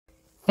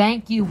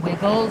Thank you,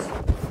 Wiggles.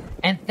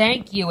 And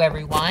thank you,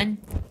 everyone.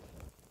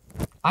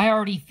 I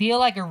already feel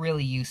like a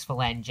really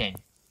useful engine.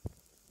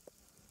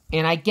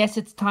 And I guess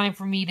it's time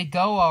for me to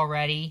go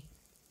already.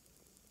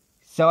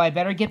 So I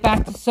better get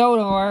back to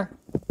Sodor.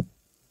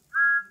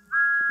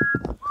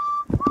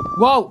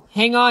 Whoa,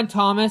 hang on,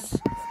 Thomas.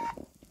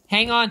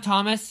 Hang on,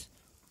 Thomas.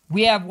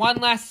 We have one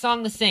last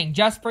song to sing,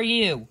 just for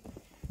you.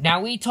 Now,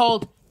 we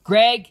told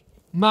Greg,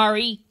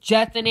 Murray,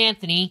 Jeff, and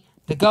Anthony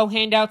to go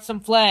hand out some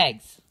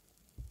flags.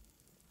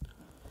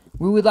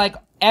 We would like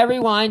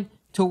everyone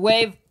to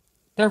wave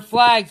their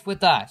flags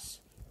with us.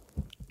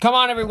 Come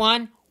on,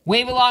 everyone.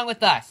 Wave along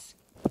with us.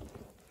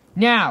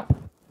 Now,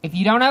 if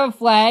you don't have a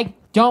flag,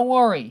 don't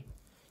worry.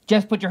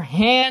 Just put your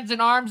hands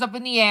and arms up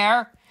in the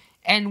air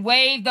and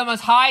wave them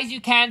as high as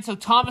you can so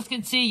Thomas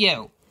can see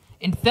you.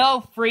 And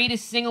feel free to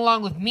sing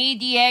along with me,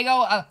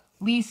 Diego,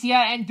 Alicia,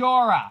 and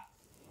Dora.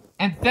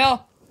 And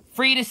feel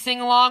free to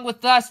sing along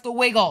with us, the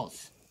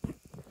Wiggles.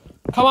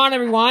 Come on,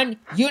 everyone.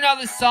 You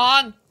know the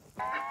song.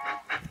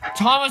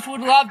 Thomas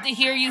would love to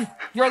hear your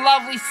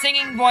lovely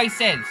singing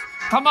voices.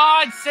 Come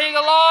on, sing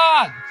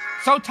along,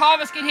 so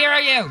Thomas can hear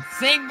you.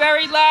 Sing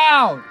very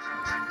loud.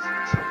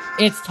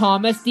 It's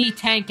Thomas the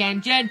Tank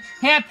Engine.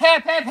 Hip,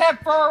 hip, hip, hip,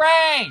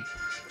 hooray!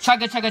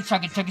 Chugga, chugga,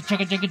 chugga, chugga,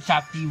 chugga, chugga,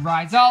 chop. He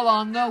rides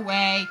along the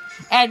way.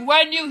 And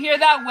when you hear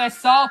that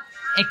whistle,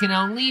 it can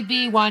only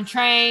be one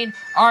train.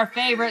 Our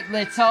favorite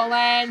little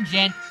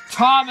engine.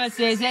 Thomas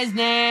is his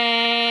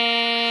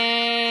name.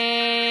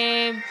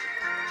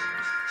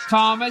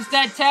 Thomas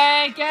the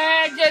Tank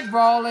Engine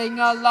rolling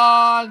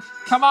along.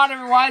 Come on,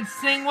 everyone,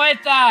 sing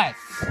with us.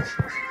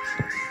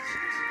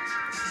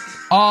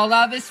 All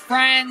of his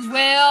friends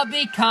will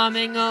be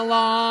coming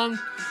along.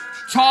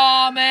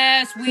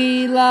 Thomas,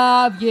 we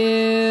love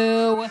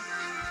you.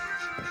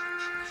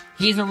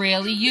 He's a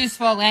really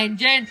useful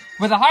engine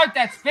with a heart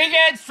that's big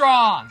and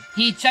strong.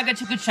 He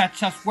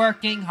chugga-chugga-chug-chugs,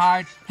 working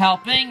hard,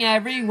 helping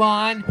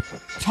everyone.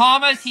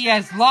 Thomas, he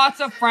has lots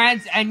of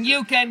friends, and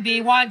you can be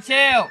one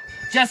too.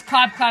 Just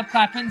clap, clap,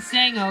 clap, and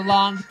sing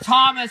along.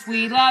 Thomas,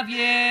 we love you.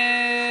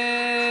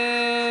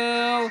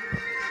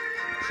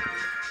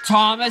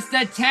 Thomas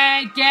the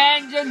Tank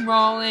Engine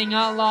rolling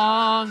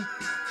along.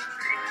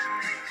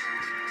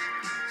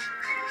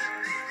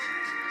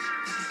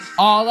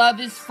 All of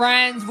his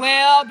friends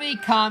will be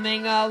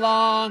coming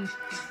along.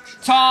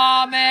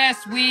 Thomas,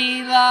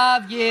 we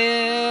love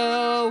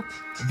you.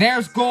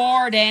 There's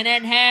Gordon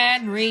and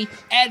Henry,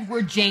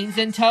 Edward, James,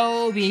 and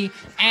Toby,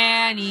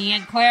 Annie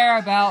and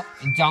Clarabelle,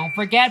 and don't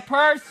forget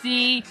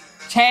Percy,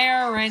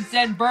 Terrence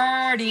and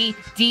Bertie,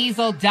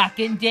 Diesel, Duck,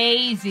 and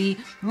Daisy.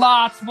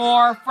 Lots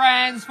more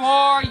friends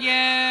for you.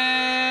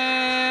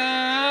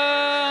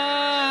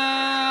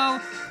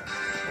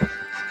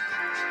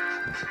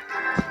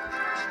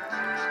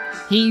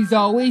 He's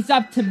always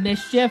up to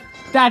mischief,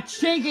 that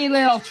cheeky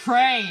little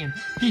train.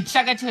 He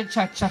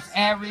chugga-chugga-chugs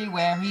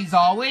everywhere. He's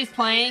always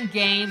playing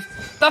games.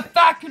 The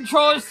Fat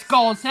Controller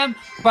scolds him,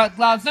 but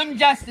loves him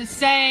just the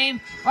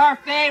same. Our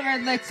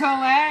favorite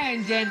little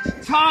engine,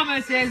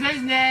 Thomas is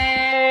his name.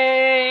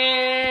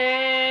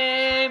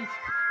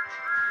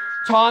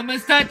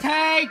 Thomas the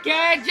Tank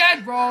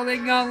Engine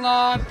rolling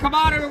along. Come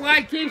on,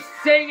 everyone, keep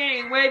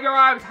singing. Wave your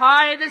arms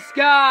high in the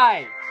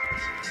sky.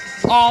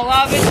 All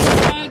of his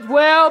friends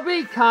will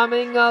be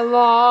coming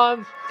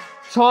along.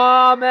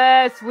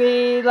 Thomas,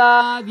 we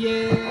love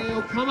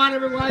you. Come on,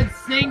 everyone,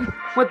 sing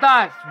with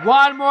us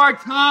one more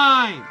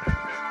time.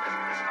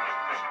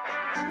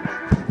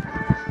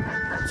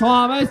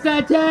 Thomas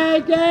the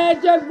Tank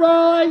Engine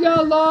rolling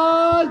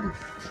along.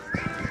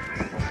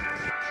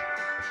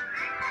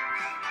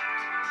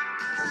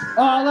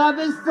 All of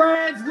his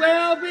friends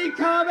will be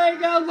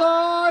coming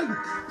along.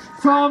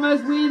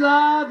 Thomas, we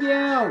love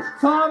you.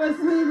 Thomas,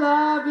 we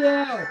love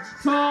you.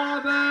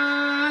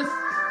 Thomas,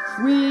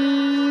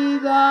 we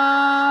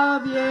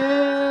love you.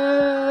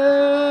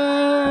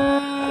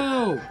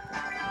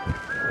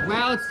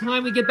 Well, it's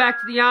time we get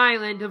back to the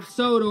island of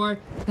Sodor.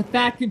 The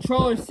Fat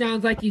Controller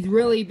sounds like he's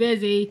really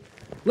busy.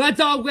 Let's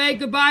all wave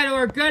goodbye to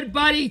our good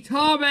buddy,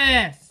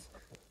 Thomas.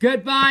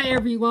 Goodbye,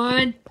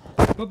 everyone.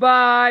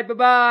 Bye-bye,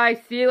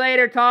 bye-bye. See you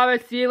later,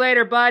 Thomas. See you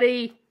later,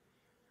 buddy.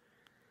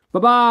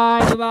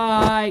 Bye-bye,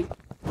 bye-bye.